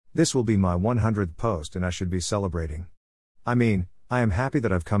This will be my 100th post and I should be celebrating. I mean, I am happy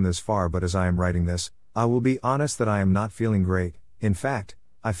that I've come this far, but as I am writing this, I will be honest that I am not feeling great. In fact,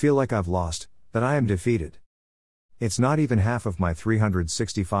 I feel like I've lost, that I am defeated. It's not even half of my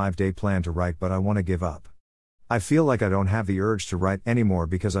 365-day plan to write, but I want to give up. I feel like I don't have the urge to write anymore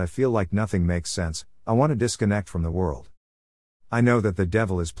because I feel like nothing makes sense. I want to disconnect from the world. I know that the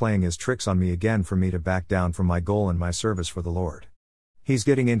devil is playing his tricks on me again for me to back down from my goal and my service for the Lord. He's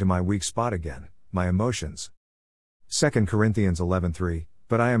getting into my weak spot again, my emotions. 2 Corinthians 11:3,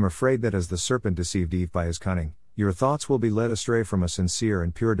 but I am afraid that as the serpent deceived Eve by his cunning, your thoughts will be led astray from a sincere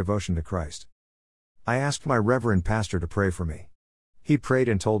and pure devotion to Christ. I asked my reverend pastor to pray for me. He prayed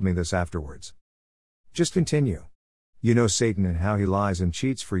and told me this afterwards. Just continue. You know Satan and how he lies and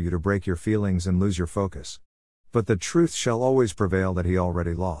cheats for you to break your feelings and lose your focus. But the truth shall always prevail that he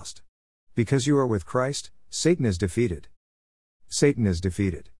already lost. Because you are with Christ, Satan is defeated. Satan is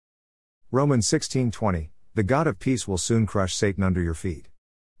defeated. Romans 16:20, the God of peace will soon crush Satan under your feet.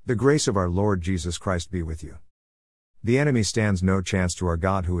 The grace of our Lord Jesus Christ be with you. The enemy stands no chance to our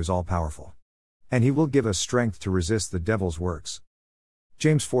God who is all-powerful. And he will give us strength to resist the devil's works.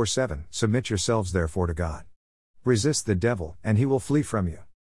 James 4:7, submit yourselves therefore to God. Resist the devil, and he will flee from you.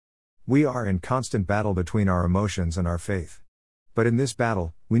 We are in constant battle between our emotions and our faith. But in this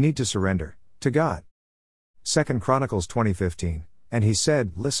battle, we need to surrender to God. 2 Chronicles 20:15, and he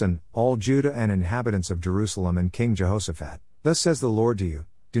said, listen, all Judah and inhabitants of Jerusalem and King Jehoshaphat, thus says the Lord to you,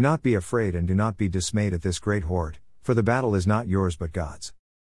 do not be afraid and do not be dismayed at this great horde, for the battle is not yours but God's.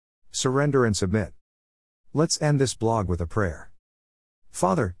 Surrender and submit. Let's end this blog with a prayer.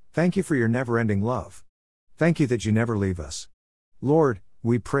 Father, thank you for your never-ending love. Thank you that you never leave us. Lord,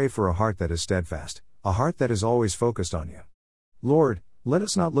 we pray for a heart that is steadfast, a heart that is always focused on you. Lord, let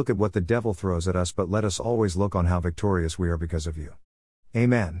us not look at what the devil throws at us, but let us always look on how victorious we are because of you.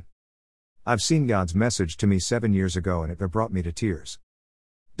 Amen. I've seen God's message to me 7 years ago and it brought me to tears.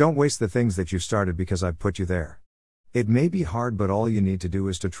 Don't waste the things that you've started because I've put you there. It may be hard, but all you need to do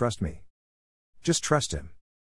is to trust me. Just trust him.